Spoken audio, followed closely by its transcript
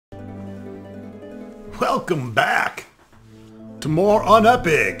Welcome back to more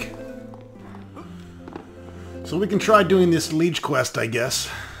UnEpic. So we can try doing this leech quest, I guess.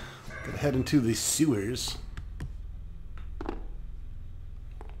 Gotta head into the sewers.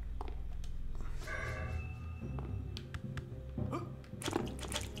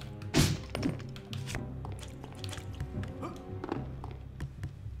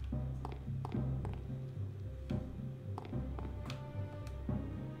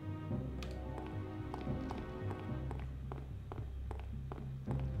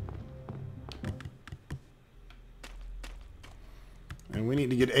 And we need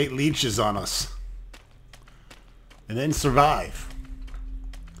to get 8 leeches on us. And then survive.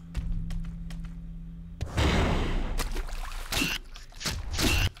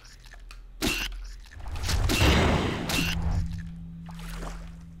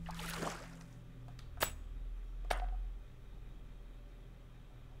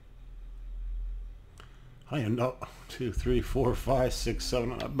 I am no 2, 3, 4, 5, 6,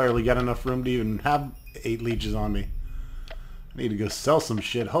 7. I barely got enough room to even have 8 leeches on me. I need to go sell some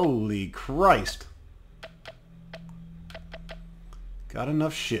shit. Holy Christ. Got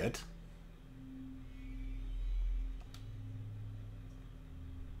enough shit.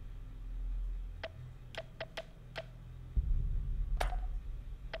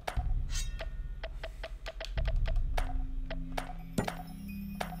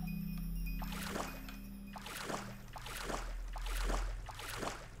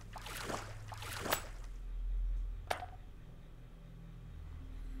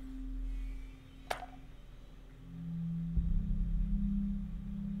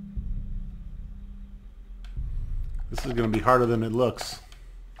 This is going to be harder than it looks.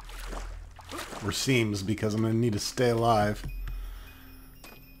 Or seems, because I'm going to need to stay alive.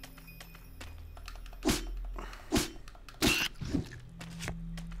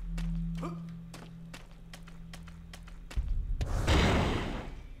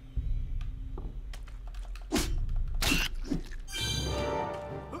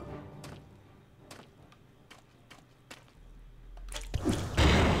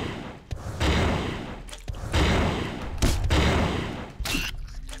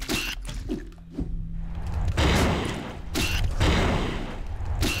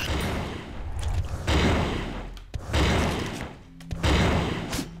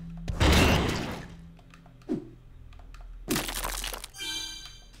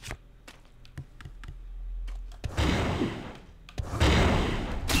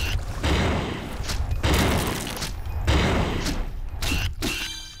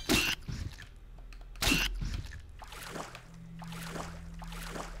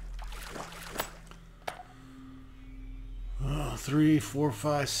 Oh, 3, 4,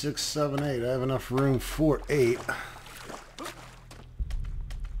 5, 6, 7, 8. I have enough room for 8.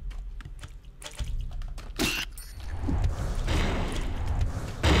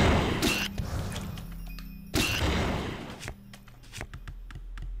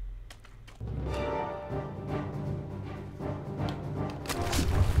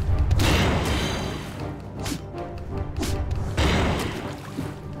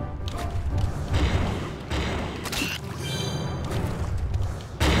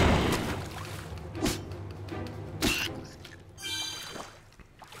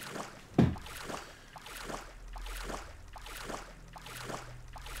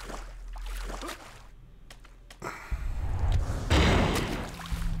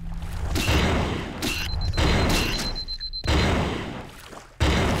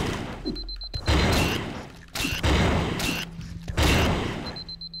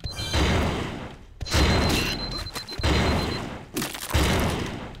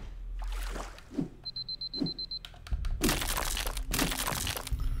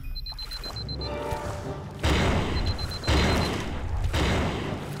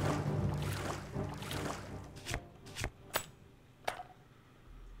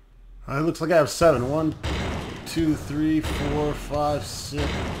 It looks like I have 7. 1, 2, 3, 4, 5,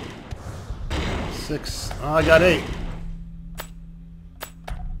 6. 6. Oh, I got 8.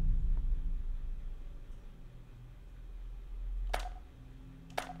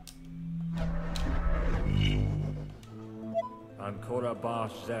 Ancora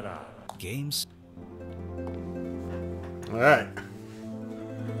Boss Zera. Games? Alright.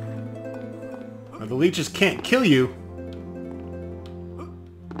 Now the leeches can't kill you.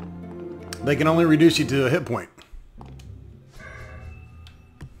 They can only reduce you to a hit point.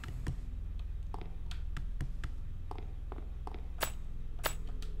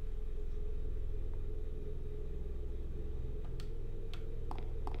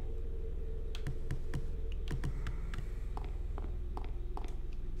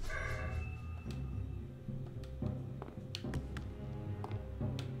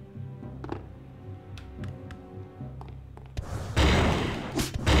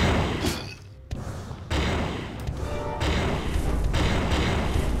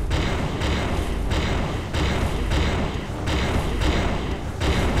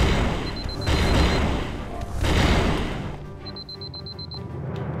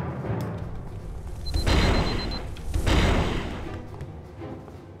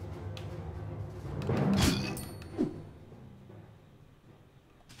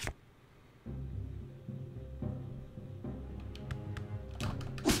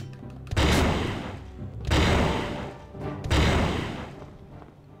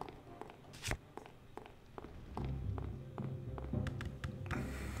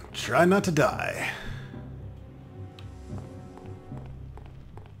 Try not to die.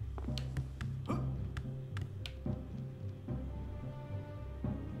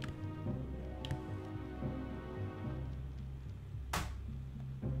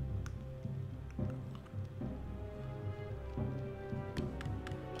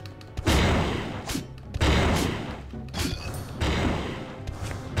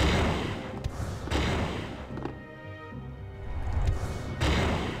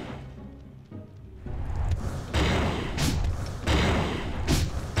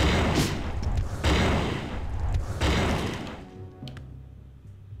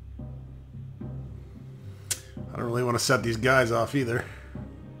 I don't really want to set these guys off either.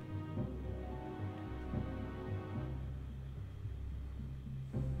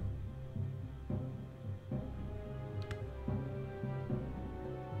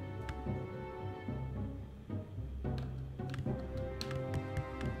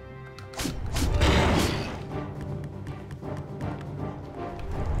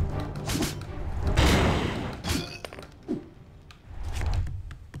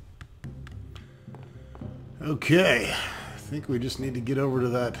 Okay, I think we just need to get over to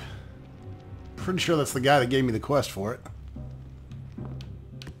that. Pretty sure that's the guy that gave me the quest for it.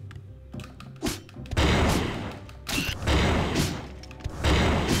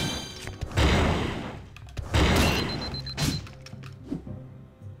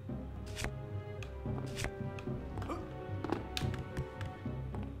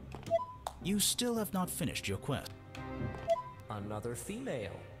 You still have not finished your quest. Another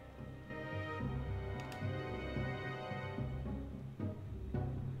female.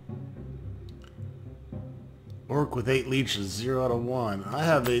 Orc with 8 leeches, 0 out of 1. I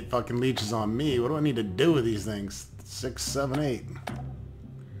have 8 fucking leeches on me. What do I need to do with these things? 6, 7, 8.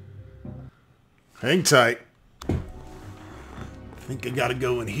 Hang tight. I think I gotta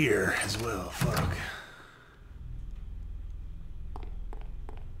go in here as well. Fuck.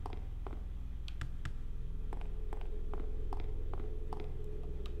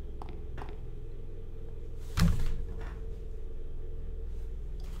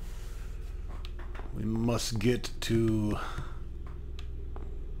 We must get to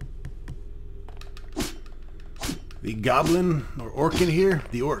the goblin or orc in here.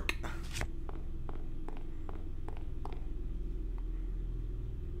 The orc.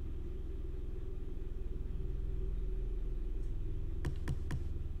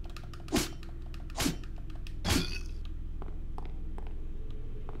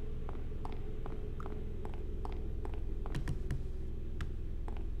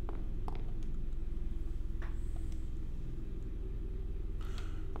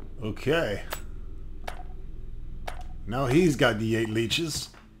 Okay. Now he's got the 8 leeches.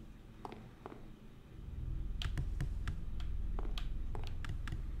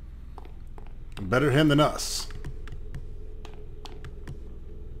 Better him than us.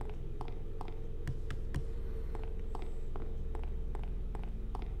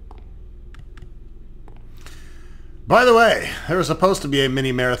 By the way, there was supposed to be a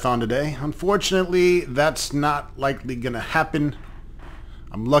mini marathon today. Unfortunately, that's not likely going to happen.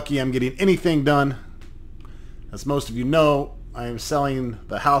 I'm lucky I'm getting anything done. As most of you know, I am selling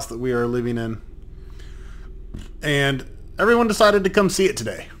the house that we are living in. And everyone decided to come see it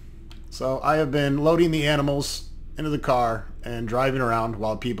today. So I have been loading the animals into the car and driving around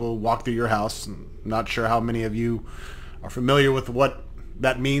while people walk through your house. I'm not sure how many of you are familiar with what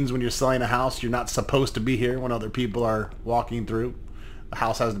that means when you're selling a house. You're not supposed to be here when other people are walking through. The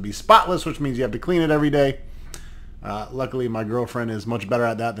house has to be spotless, which means you have to clean it every day. Luckily, my girlfriend is much better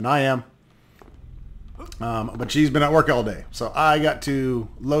at that than I am. But she's been at work all day. So I got to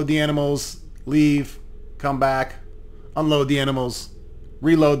load the animals, leave, come back, unload the animals,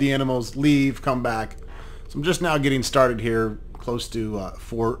 reload the animals, leave, come back. So I'm just now getting started here, close to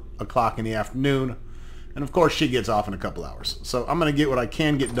 4 o'clock in the afternoon. And of course, she gets off in a couple hours. So I'm going to get what I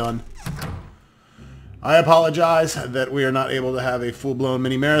can get done. I apologize that we are not able to have a full-blown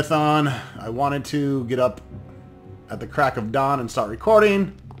mini marathon. I wanted to get up at the crack of dawn and start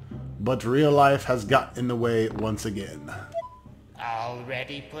recording, but real life has got in the way once again.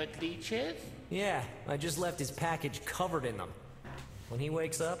 Already put leeches? Yeah, I just left his package covered in them. When he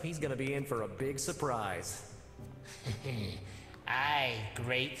wakes up, he's gonna be in for a big surprise. I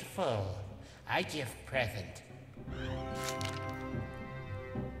grateful. I give present.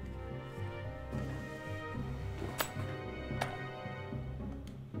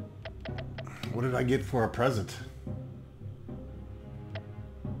 What did I get for a present?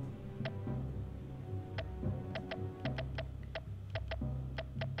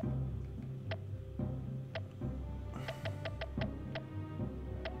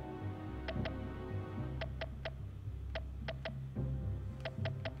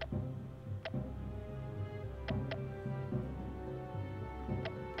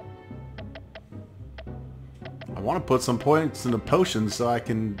 I want to put some points into potions so I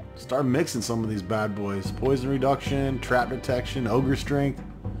can start mixing some of these bad boys. Poison reduction, trap detection, ogre strength.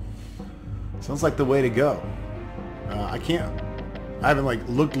 Sounds like the way to go. I haven't like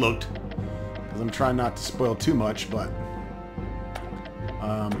looked because I'm trying not to spoil too much, but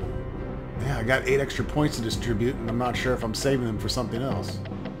yeah, I got 8 extra points to distribute, and I'm not sure if I'm saving them for something else.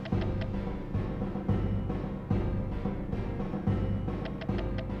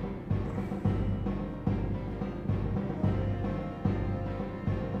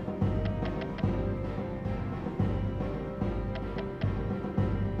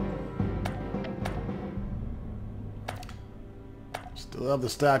 Still have the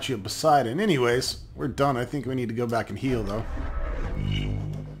statue of Poseidon. Anyways, we're done. I think we need to go back and heal, though.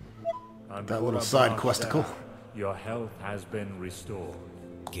 That little side questicle. Your health has been restored.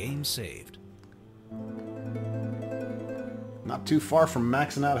 Game saved. Not too far from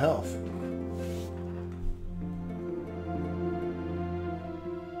maxing out health.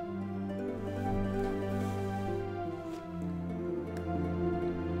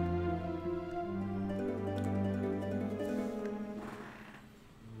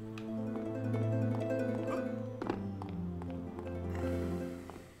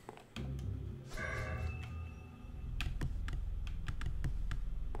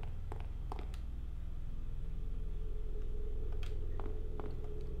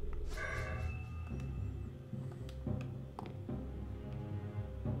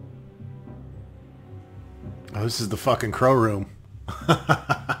 Oh, this is the fucking crow room.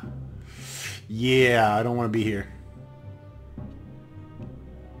 Yeah, I don't want to be here.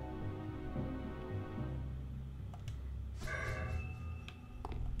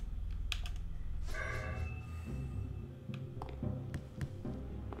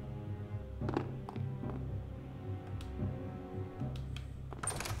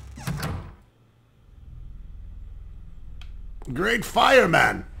 Great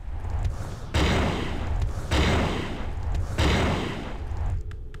fireman!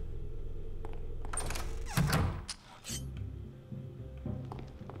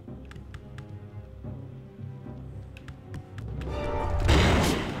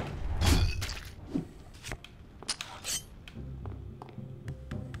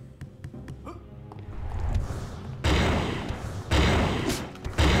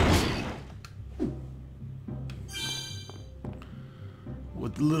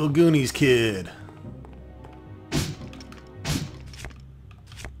 With the little Goonies kid.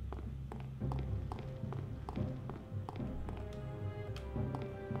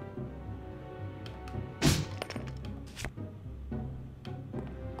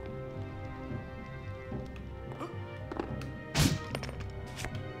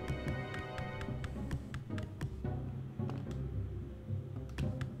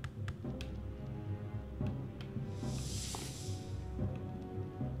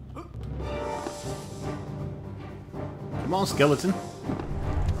 Come on, skeleton.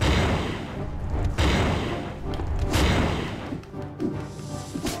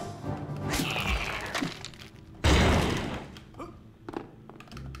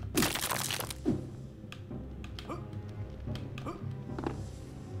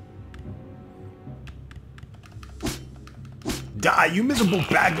 Die, you miserable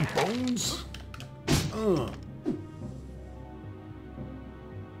bag of bones! Ugh.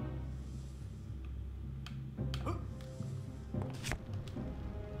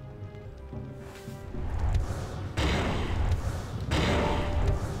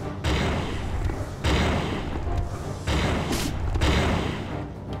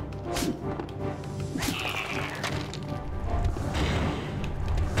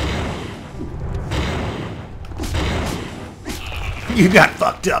 You got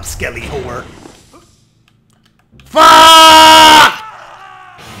fucked up, skelly whore. Fuck!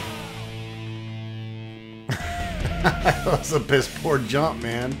 That was a piss poor jump,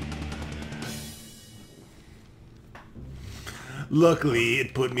 man. Luckily,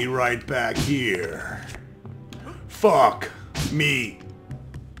 it put me right back here. Fuck me.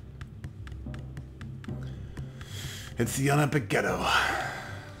 It's the UnEpic ghetto.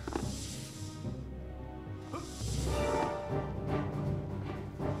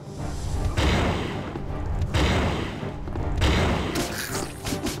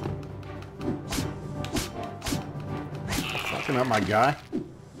 Up my guy.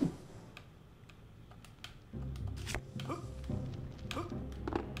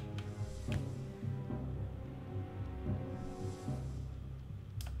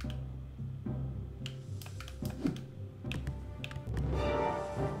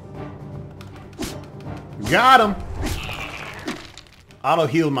 Got him. Auto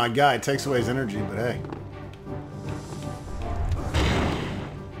heal my guy. It takes away his energy, but hey.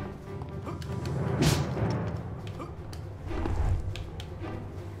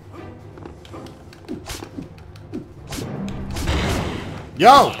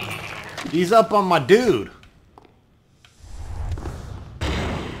 Yo! He's up on my dude.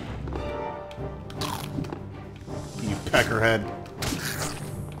 You peckerhead.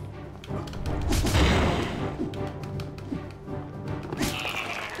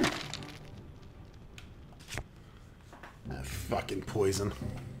 That fucking poison.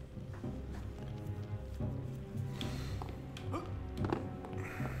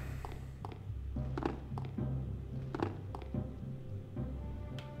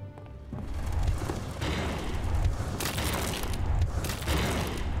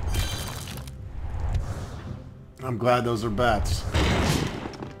 I'm glad those are bats.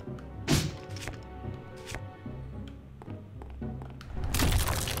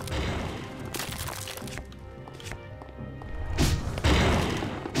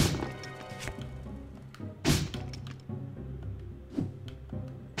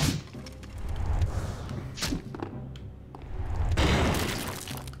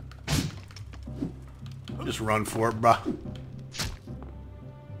 Just run for it, bruh.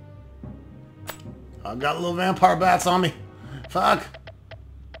 I got little vampire bats on me. Fuck.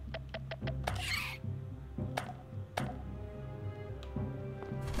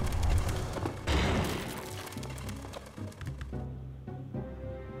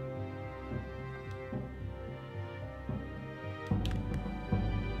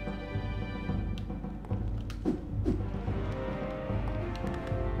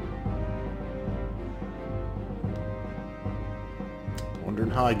 Wondering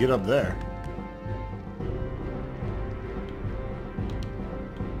how I get up there.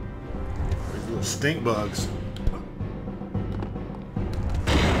 Stink bugs.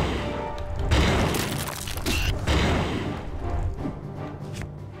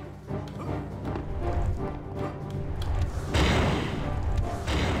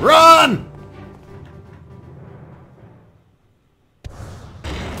 Run!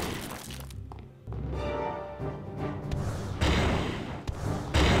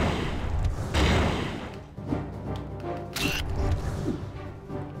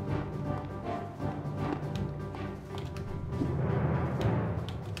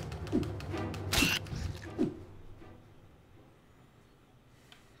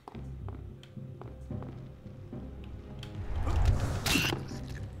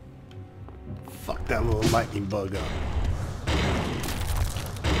 Fuck that little lightning bug up.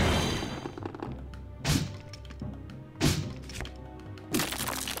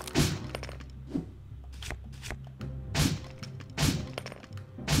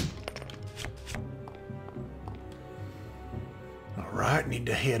 Alright, need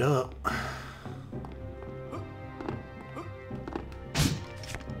to head up.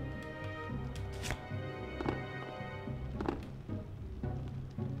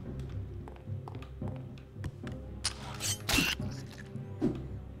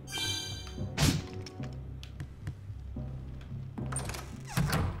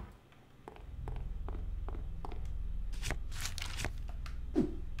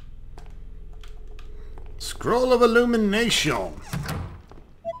 Scroll of Illumination.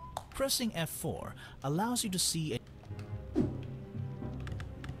 Pressing F4 allows you to see a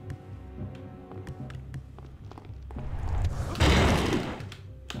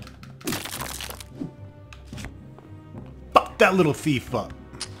Fuck that little thief up.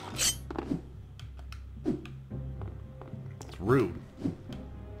 It's rude.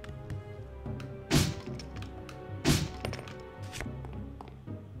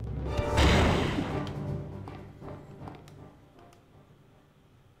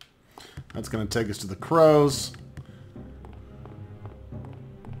 That's going to take us to the crows.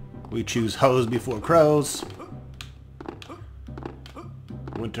 We choose hoes before crows.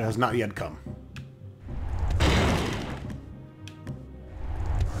 Winter has not yet come.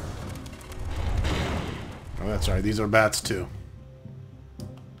 Oh, that's right. These are bats too.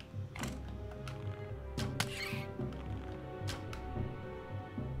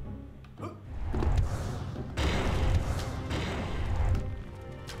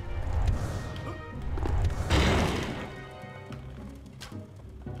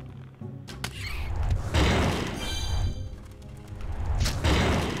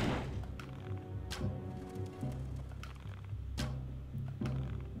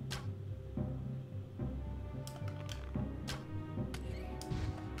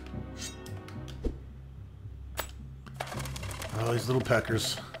 Oh, these little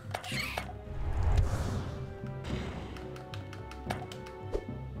peckers.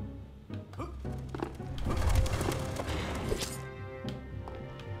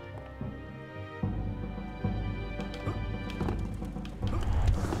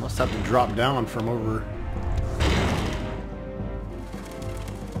 Must have to drop down from over.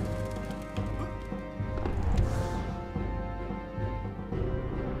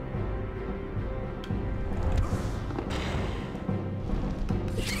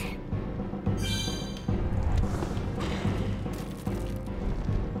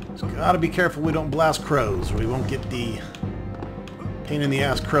 Just gotta be careful we don't blast crows, or we won't get the pain in the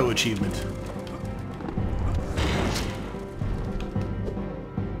ass crow achievement.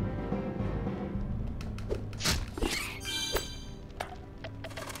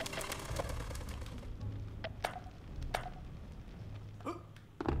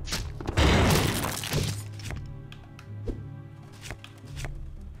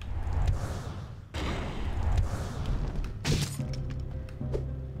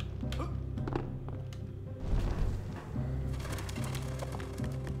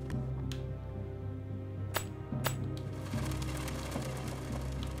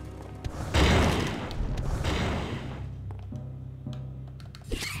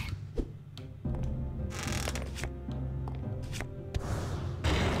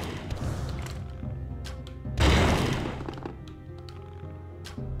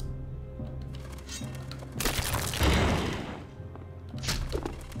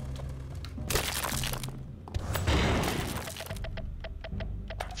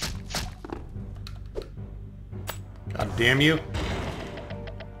 God damn you.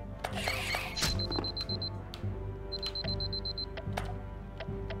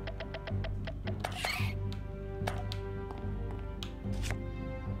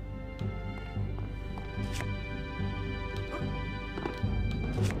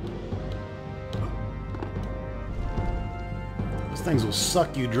 Those things will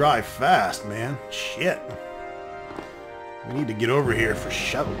suck you dry fast, man. Shit. We need to get over here for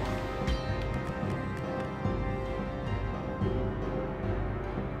show.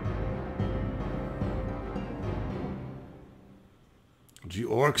 Would you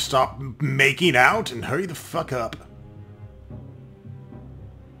orcs stop making out and hurry the fuck up?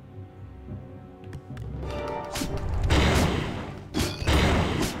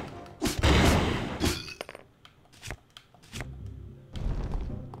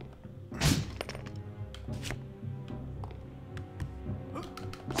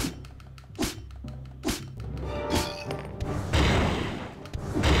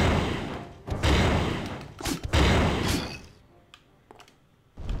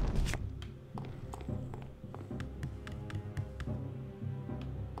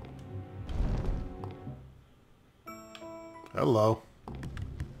 Hello.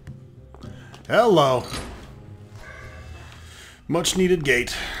 Hello. Much needed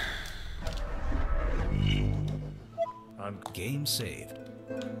gate. Game saved.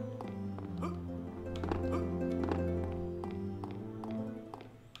 I'll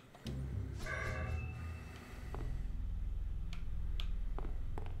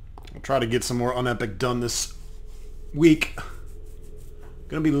try to get some more UnEpic done this week.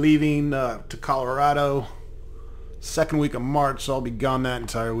 Gonna be leaving to Colorado second week of March, so I'll be gone that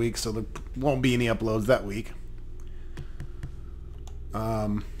entire week, so there won't be any uploads that week.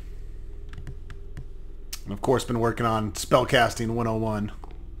 And of course, been working on Spellcasting 101,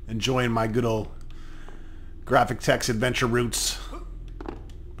 enjoying my good old graphic text adventure roots.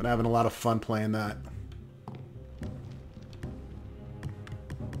 Been having a lot of fun playing that.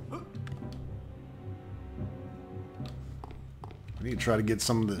 I need to try to get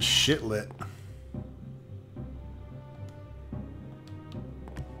some of this shit lit.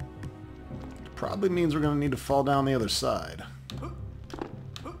 Probably means we're going to need to fall down the other side.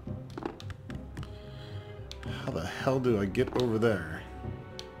 How the hell do I get over there?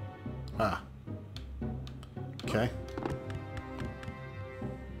 Ah. Okay.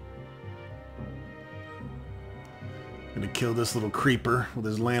 Gonna kill this little creeper with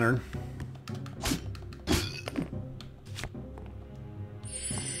his lantern.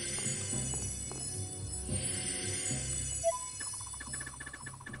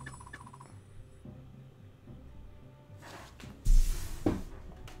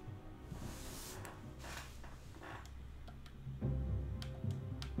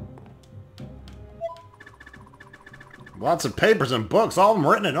 Lots of papers and books, all of them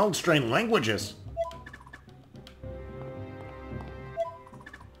written in old strange languages.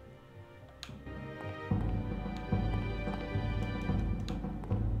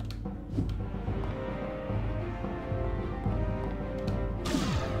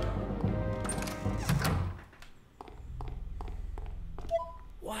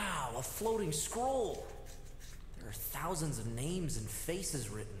 Wow, a floating scroll. There are thousands of names and faces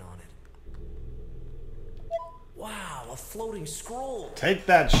written on it. Wow, a floating scroll. Take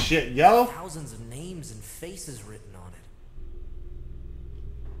that shit, yo. Thousands of names and faces written on it.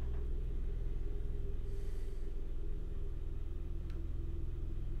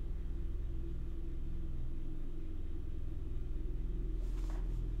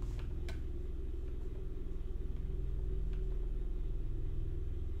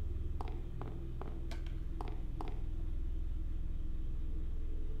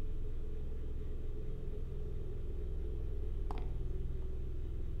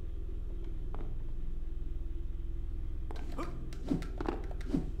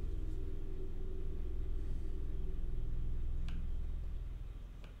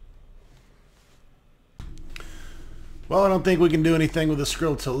 Well, I don't think we can do anything with the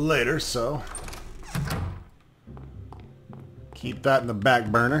skrill till later, so keep that in the back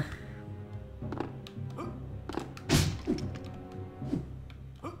burner.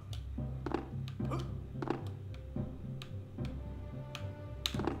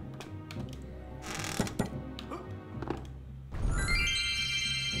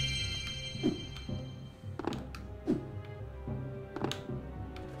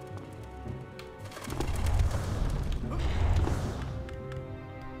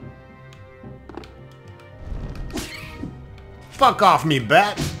 Fuck off me,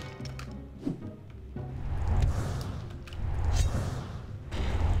 bat!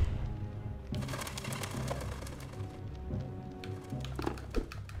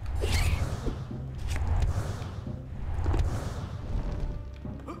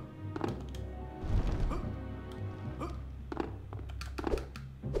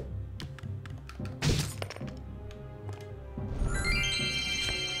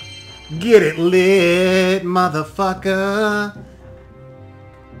 Get it lit, motherfucker!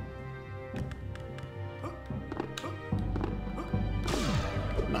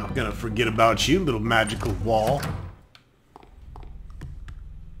 Not gonna forget about you, little magical wall.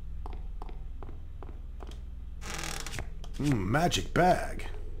 Magic bag.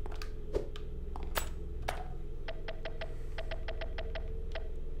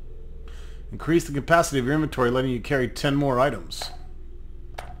 Increase the capacity of your inventory, letting you carry 10 more items.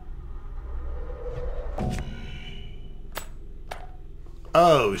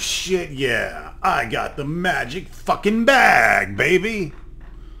 Oh shit, yeah. I got the magic fucking bag, baby.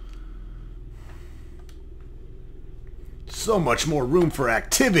 So much more room for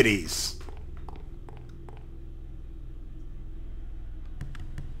activities.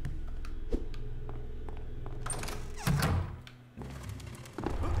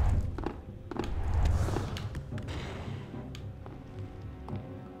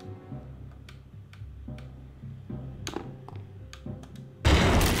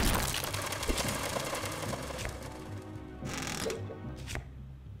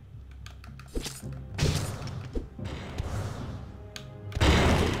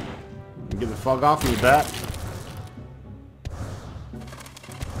 Get the fuck off me, bat.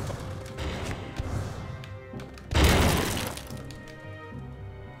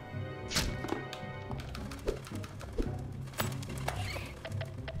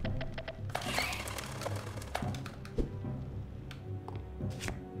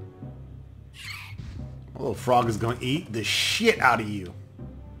 Little frog is gonna eat the shit out of you.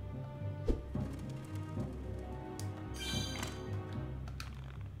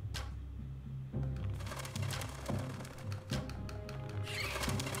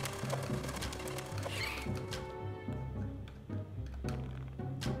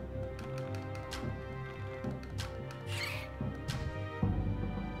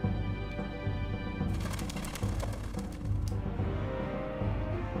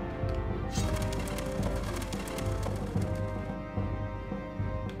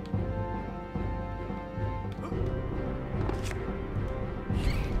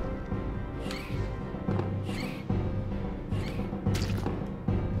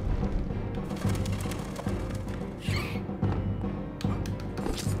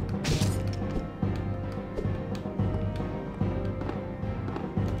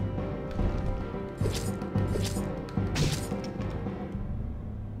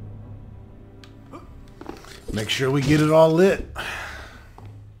 Make sure we get it all lit.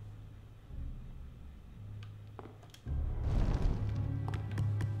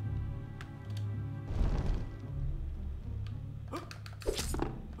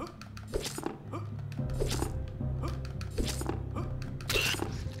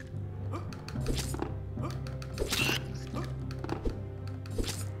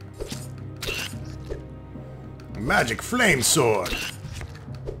 Magic flame sword.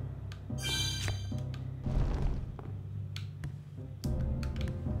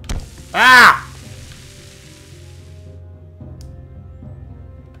 Ah!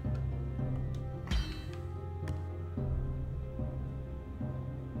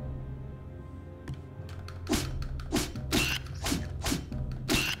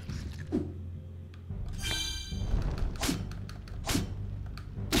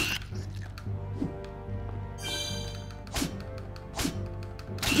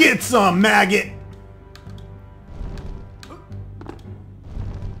 Get some, maggot!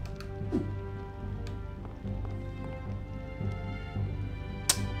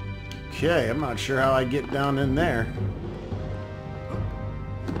 Okay, I'm not sure how I get down in there.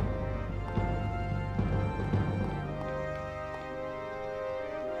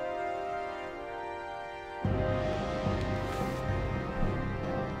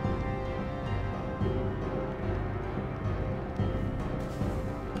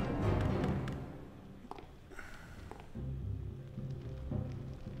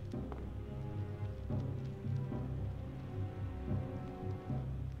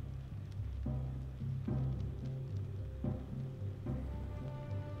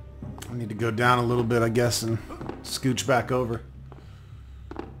 I need to go down a little bit, I guess, and scooch back over.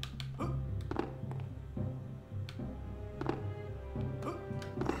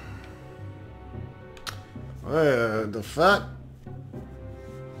 What the fuck?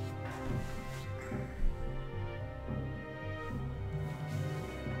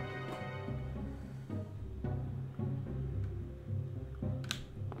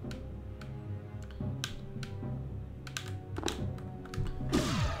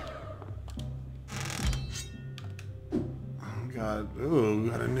 Ooh,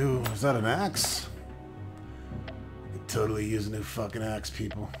 got a new... Is that an axe? I could totally use a new fucking axe,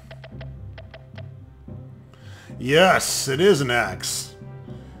 people. Yes, it is an axe.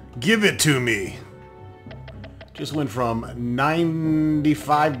 Give it to me. Just went from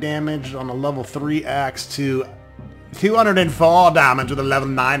 95 damage on a level 3 axe to 204 damage with a level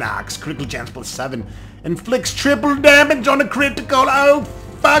 9 axe. Critical chance +7. Inflicts triple damage on a critical. Oh,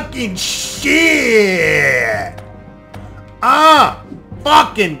 fucking shit! Ah!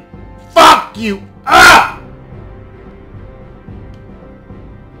 Fucking fuck you! Ah!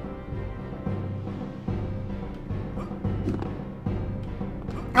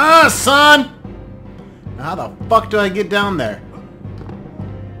 Ah, son! Now how the fuck do I get down there?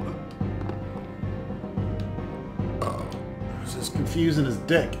 This is confusing as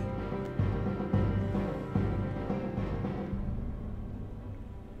dick.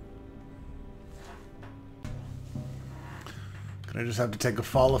 I just have to take a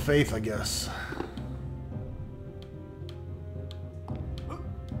fall of faith, I guess.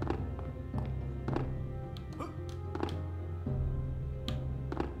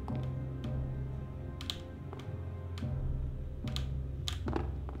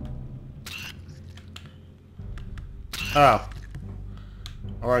 Oh.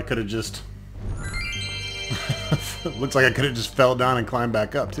 Or I could have just... Looks like I could have just fell down and climbed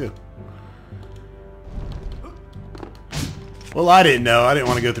back up, too. Well, I didn't know. I didn't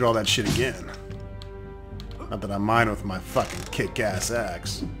want to go through all that shit again. Not that I mind with my fucking kick-ass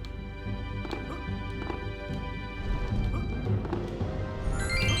axe.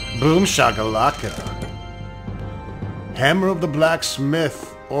 Boom shakalaka. Hammer of the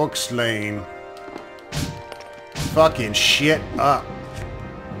blacksmith, orc slain. Fucking shit up.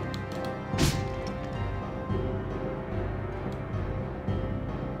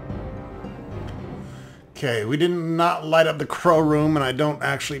 Okay, we did not light up the crow room, and I don't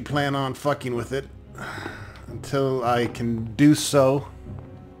actually plan on fucking with it until I can do so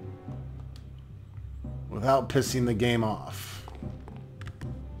without pissing the game off.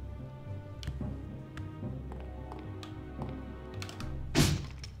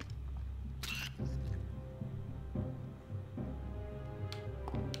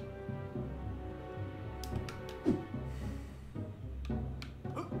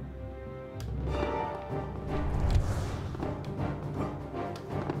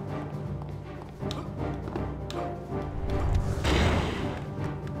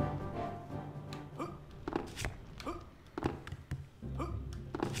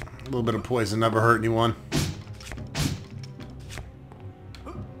 A little bit of poison never hurt anyone.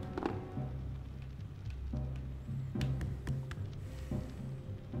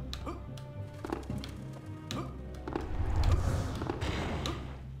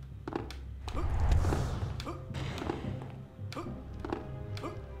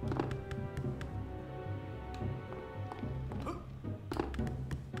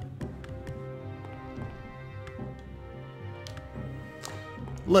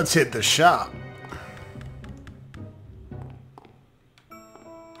 Let's hit the shop.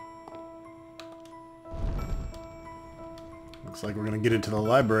 Looks like we're gonna get into the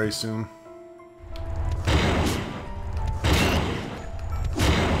library soon.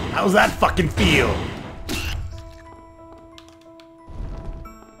 How's that fucking feel?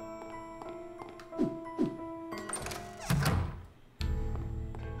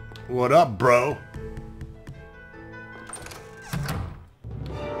 What up, bro?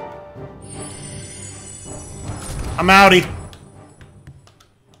 I'm outie.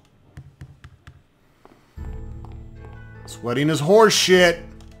 Sweating his horse shit.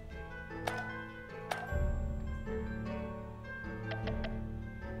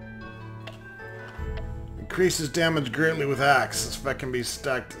 Increases damage greatly with axe. This spec can be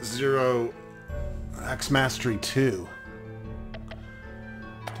stacked 0 axe mastery 2.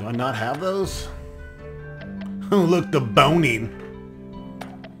 Do I not have those? Look, the boning.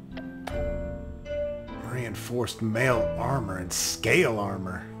 Reinforced mail armor and scale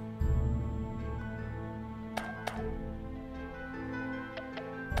armor.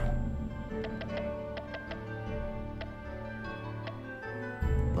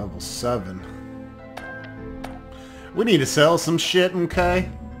 Level 7. We need to sell some shit, okay?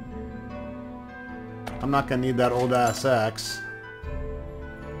 I'm not gonna need that old ass axe.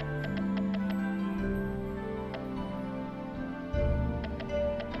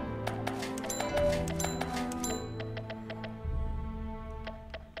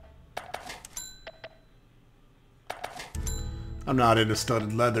 I'm not into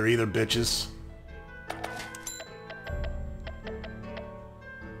studded leather either, bitches.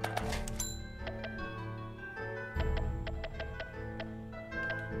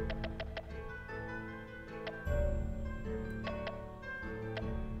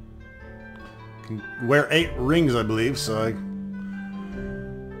 Can wear 8 rings, I believe, so I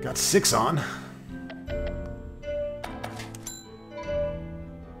got 6 on.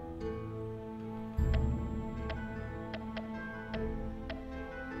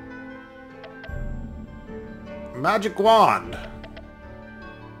 Magic wand.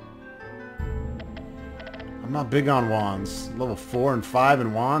 I'm not big on wands. Level 4 and 5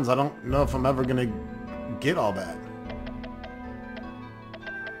 in wands. I don't know if I'm ever gonna get all that.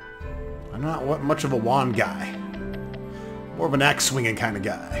 I'm not much of a wand guy. More of an axe swinging kind of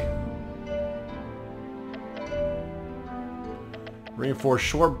guy. Reinforced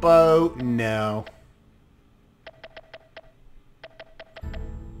short bow? No.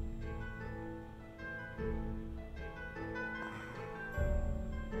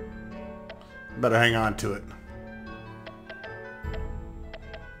 Better hang on to it.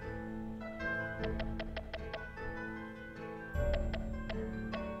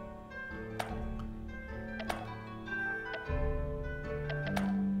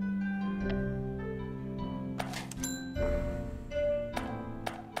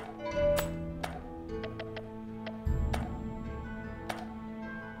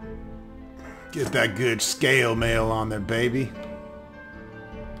 Get that good scale mail on there, baby.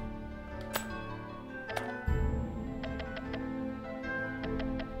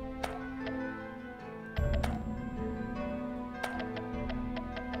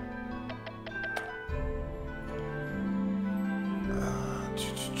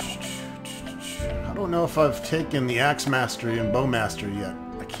 I don't know if I've taken the Axe Mastery and Bow Mastery yet.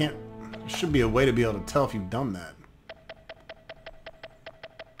 I can't... There should be a way to be able to tell if you've done that.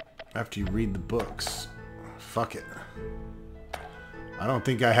 After you read the books. Fuck it. I don't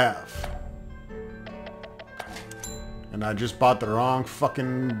think I have. And I just bought the wrong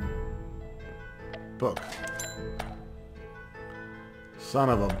fucking book. Son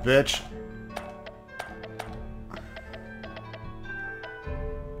of a bitch.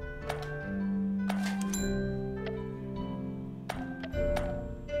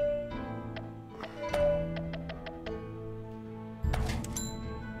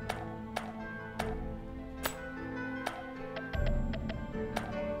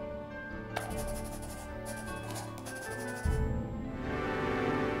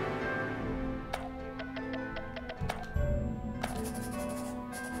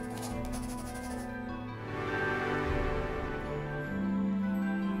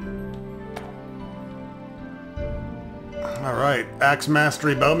 Alright, Axe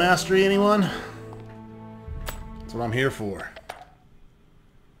Mastery, Bow Mastery, anyone? That's what I'm here for.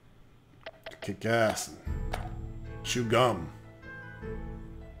 To kick ass and chew gum.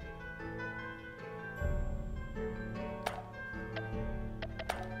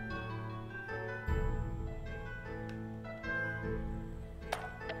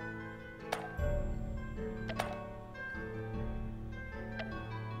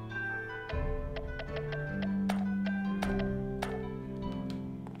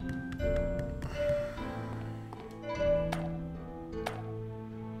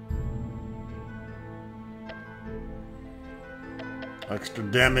 Extra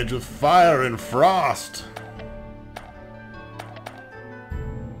damage with fire and frost.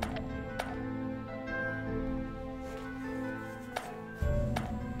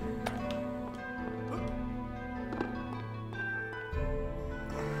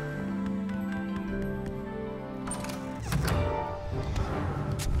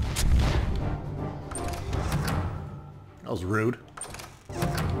 That was rude.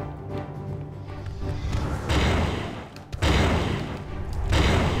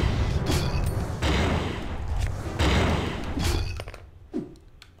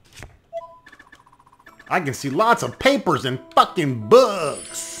 I can see lots of papers and fucking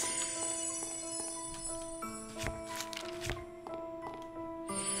books.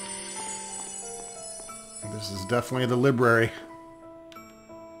 This is definitely the library.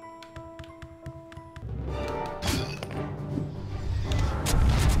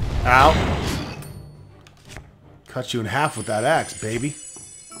 Ow. Cut you in half with that axe, baby.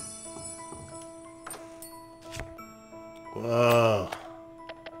 Whoa.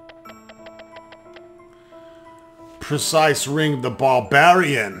 Precise ring of the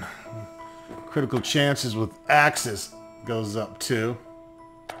barbarian. Critical chances with axes goes up too.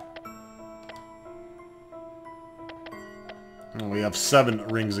 And we have 7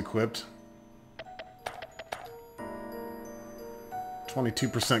 rings equipped.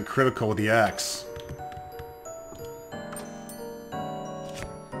 22% critical with the axe.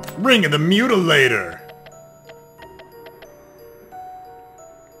 Ring of the Mutilator.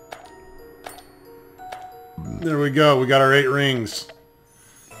 There we go. We got our 8 rings.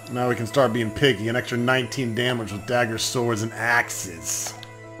 Now we can start being picky. An extra 19 damage with daggers, swords, and axes.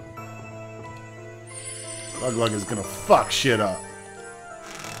 Lug is gonna fuck shit up.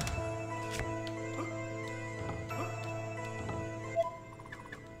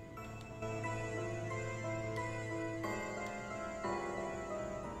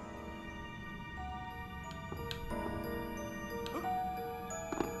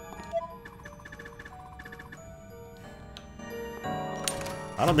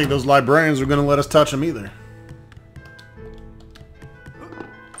 I don't think those librarians are gonna let us touch them either.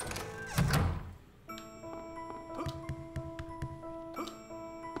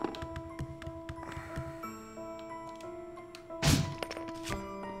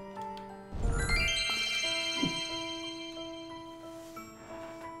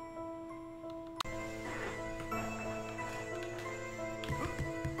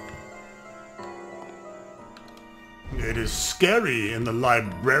 It is scary in the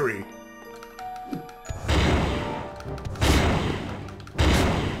library.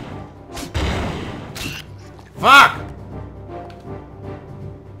 Fuck!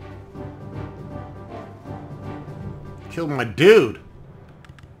 Killed my dude.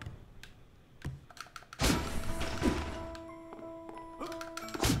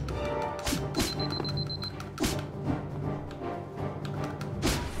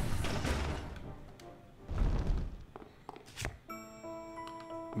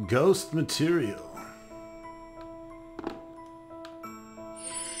 Ghost material.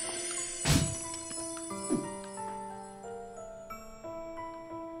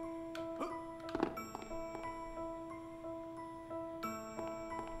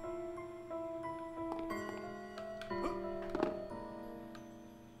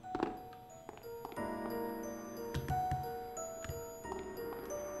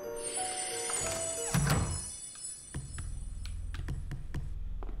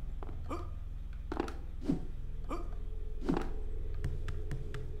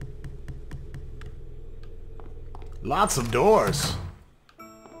 Lots of doors.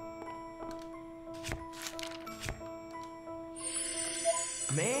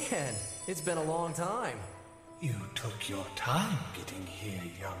 Man, it's been a long time. You took your time getting here,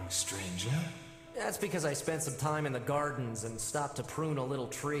 young stranger. That's because I spent some time in the gardens and stopped to prune a little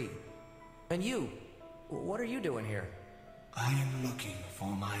tree. And you, what are you doing here? I am looking for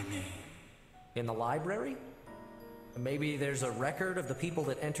my name. In the library? Maybe there's a record of the people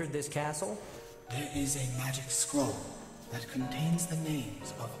that entered this castle? There is a magic scroll that contains the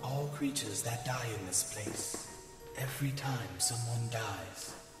names of all creatures that die in this place. Every time someone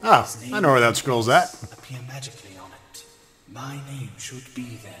dies, Ah, his name I know where that scroll's at. appear magically on it. My name should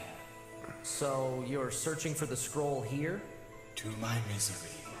be there. So you're searching for the scroll here? To my misery.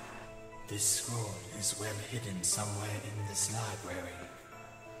 This scroll is well hidden somewhere in this library.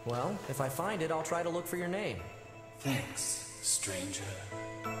 Well, if I find it, I'll try to look for your name. Thanks, stranger.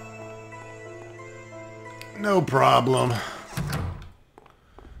 No problem.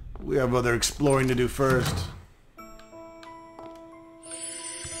 We have other exploring to do first.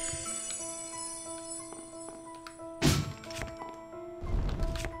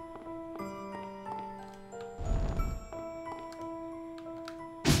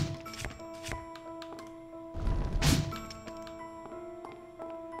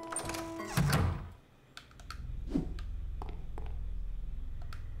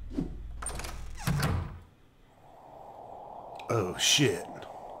 Oh, shit.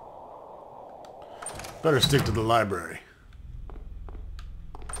 Better stick to the library.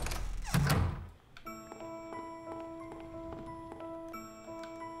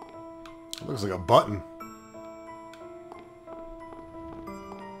 Looks like a button.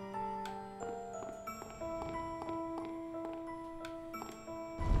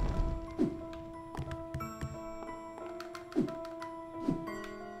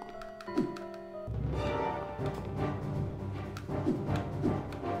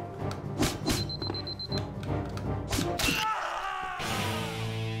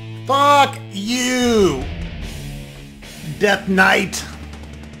 Fuck you, Death Knight.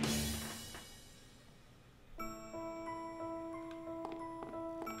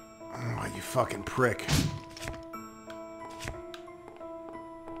 fucking prick.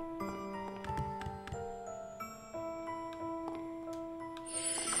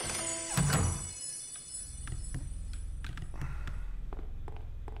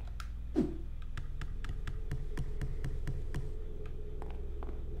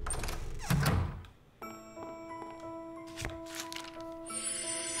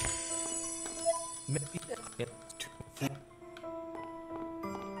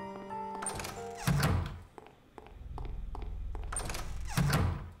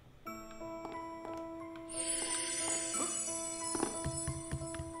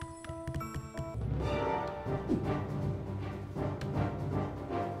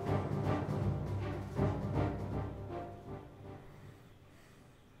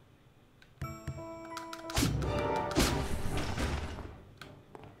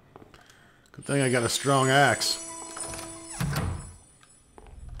 Good thing I got a strong axe.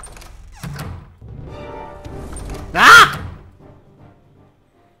 Ah!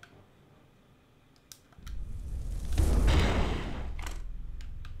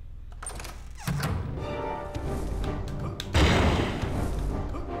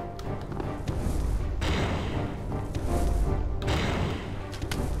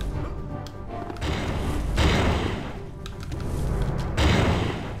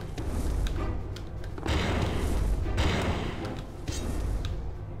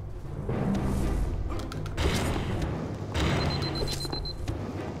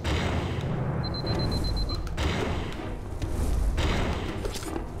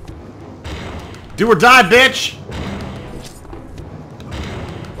 Do or die, bitch!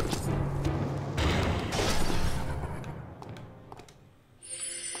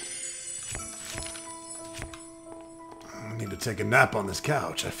 I need to take a nap on this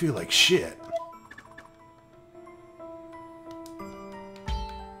couch. I feel like shit.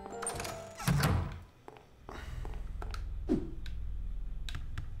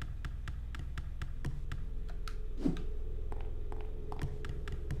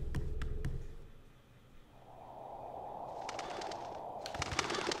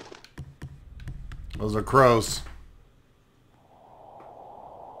 Those are crows.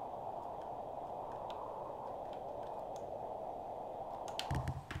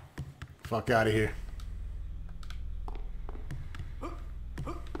 Fuck out of here.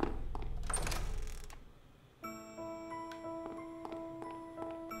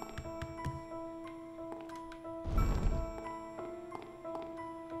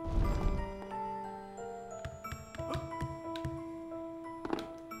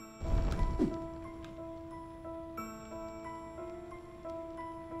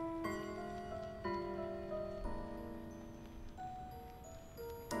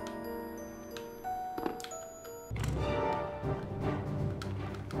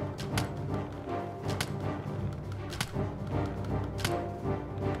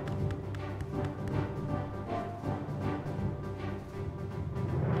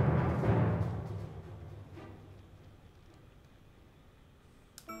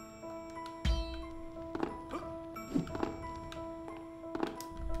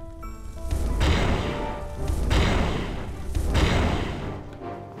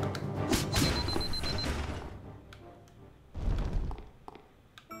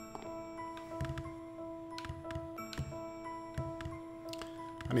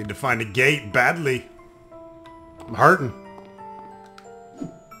 I need to find a gate badly. I'm hurting.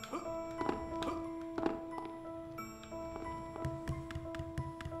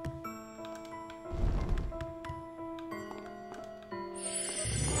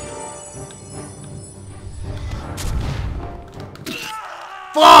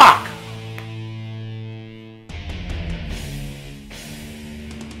 Fuck!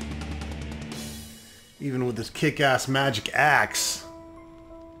 Even with this kick-ass magic axe.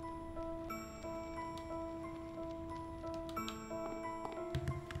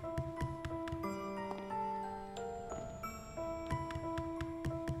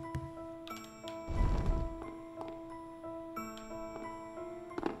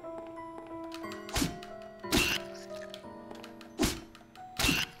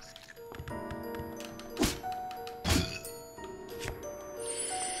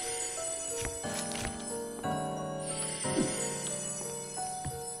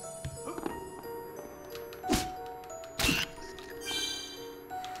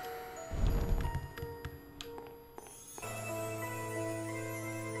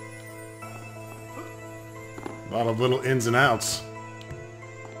 A lot of little ins and outs.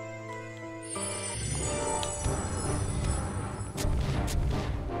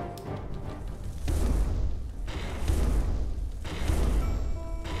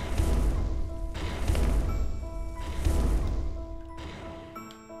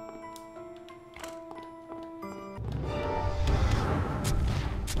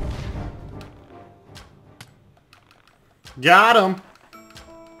 Got him.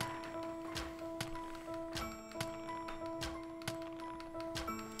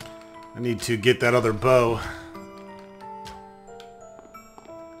 I need to get that other bow.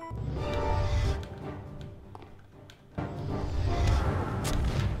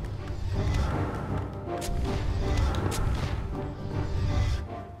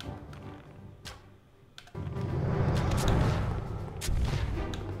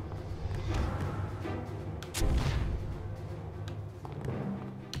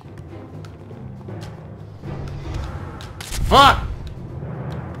 Fuck!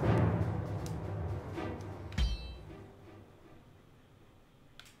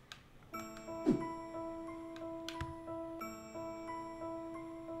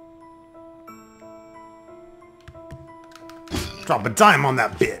 Drop a dime on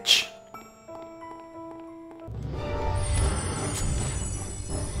that bitch.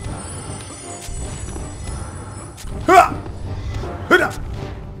 Ha! Huda!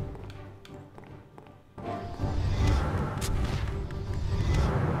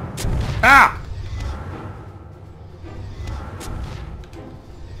 Ah!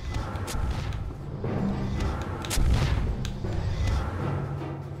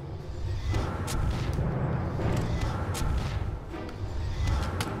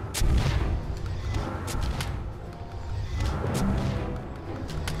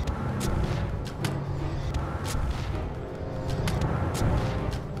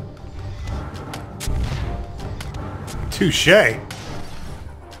 Touché.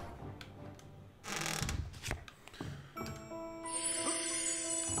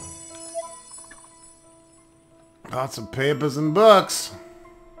 Lots of papers and books.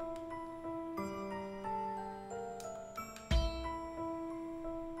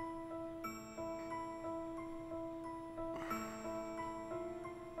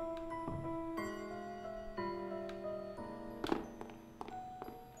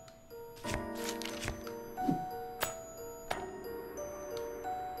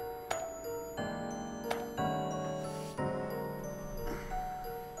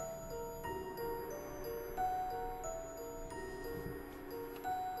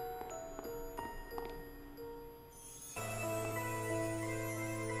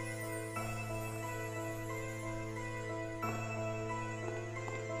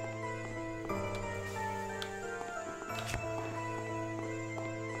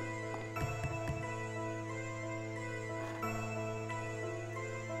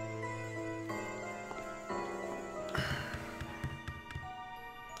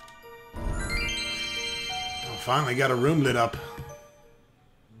 Finally got a room lit up.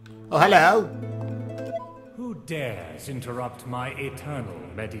 Oh, hello. Who dares interrupt my eternal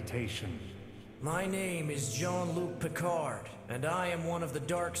meditation? My name is Jean-Luc Picard, and I am one of the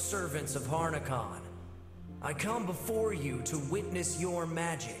Dark Servants of Harnakon. I come before you to witness your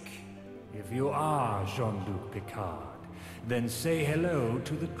magic. If you are Jean-Luc Picard, then say hello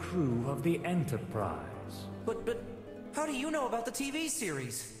to the crew of the Enterprise. But how do you know about the TV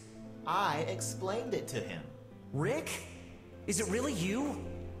series? I explained it to him. Rick? Is it really you?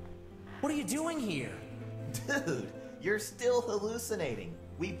 What are you doing here? Dude, you're still hallucinating.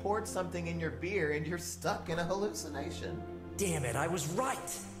 We poured something in your beer and you're stuck in a hallucination. Damn it, I was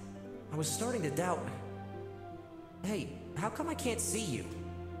right. I was starting to doubt. Hey, how come I can't see you?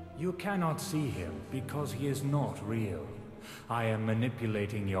 You cannot see him because he is not real. I am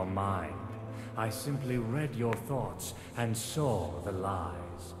manipulating your mind. I simply read your thoughts and saw the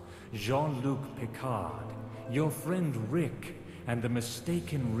lies. Jean-Luc Picard, your friend Rick, and the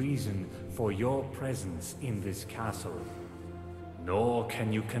mistaken reason for your presence in this castle. Nor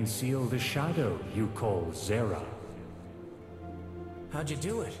can you conceal the shadow you call Zera. How'd you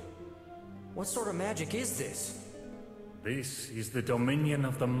do it? What sort of magic is this? This is the dominion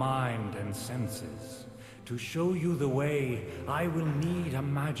of the mind and senses. To show you the way, I will need a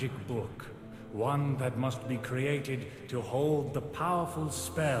magic book. One that must be created to hold the powerful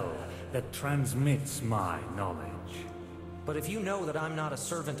spell that transmits my knowledge. But if you know that I'm not a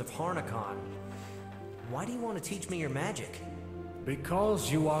servant of Harnakon, why do you want to teach me your magic?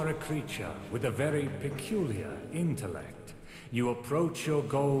 Because you are a creature with a very peculiar intellect. You approach your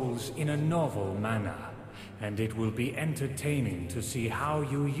goals in a novel manner, and it will be entertaining to see how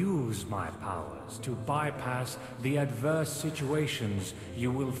you use my powers to bypass the adverse situations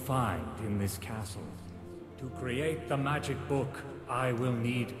you will find in this castle. To create the magic book, I will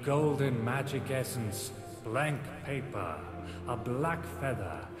need golden magic essence, blank paper, a black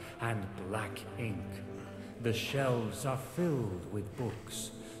feather, and black ink. The shelves are filled with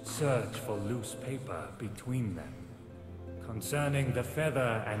books. Search for loose paper between them. Concerning the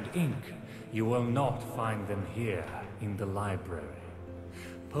feather and ink, you will not find them here in the library.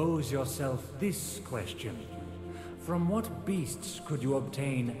 Pose yourself this question. From what beasts could you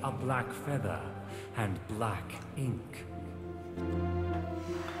obtain a black feather and black ink?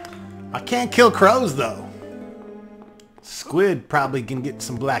 I can't kill crows, though. Squid probably can get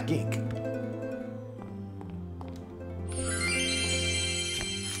some black ink.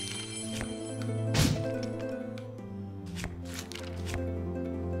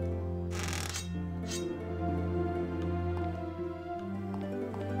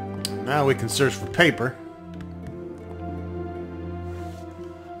 Now we can search for paper.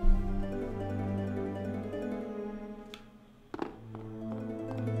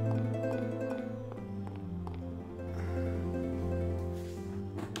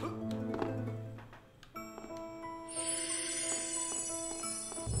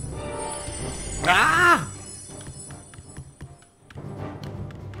 Ah!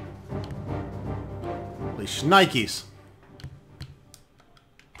 Holy shnikes.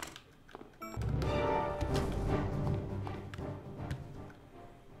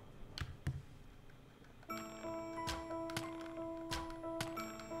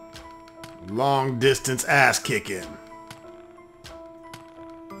 Long distance ass kicking.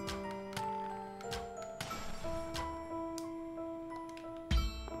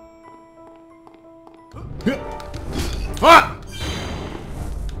 Fuck!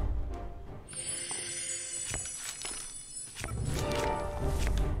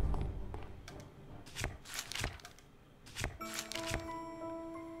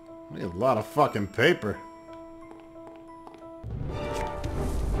 We have a lot of fucking paper.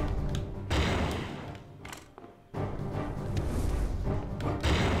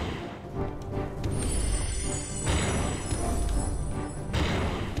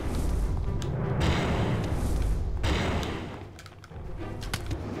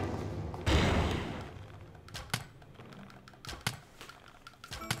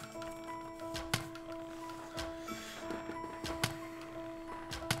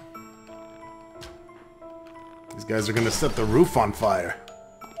 These guys are gonna set the roof on fire.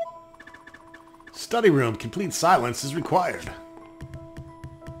 Study room. Complete silence is required.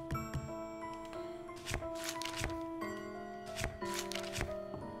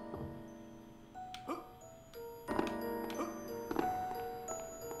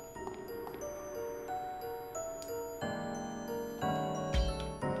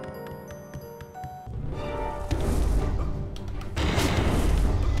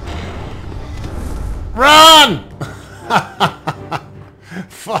 Run!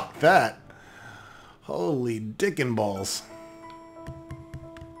 Fuck that. Holy dick and balls.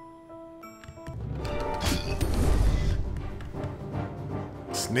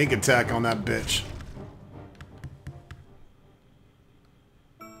 Sneak attack on that bitch.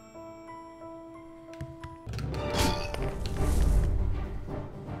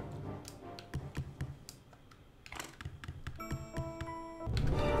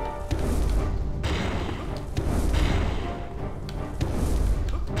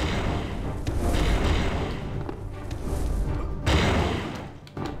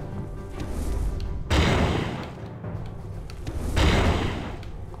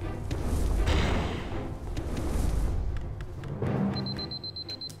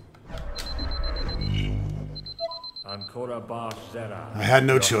 I had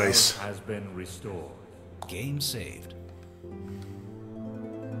no choice. Has been restored. Game saved.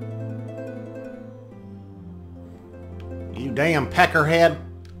 You damn peckerhead.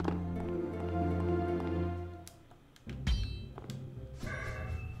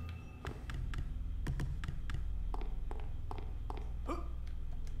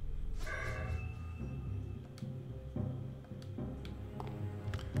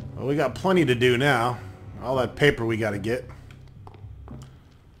 Well, we got plenty to do now. All that paper we gotta get.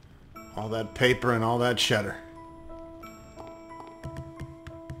 All that paper and all that cheddar.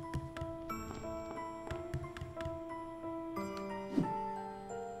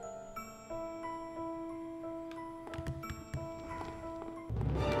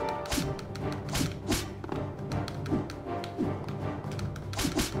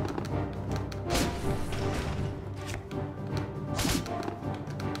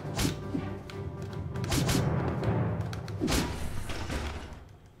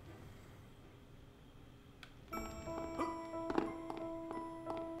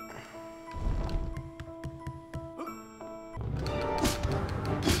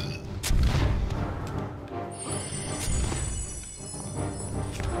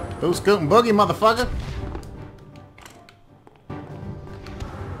 Who's scooting boogie, motherfucker?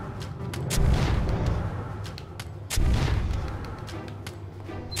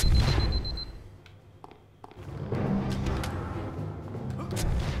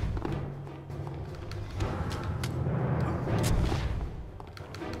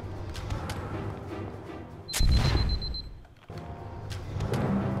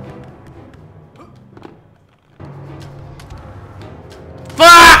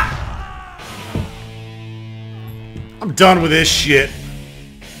 I'm done with this shit.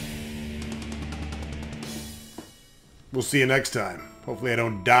 We'll see you next time. Hopefully I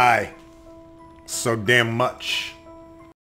don't die so damn much.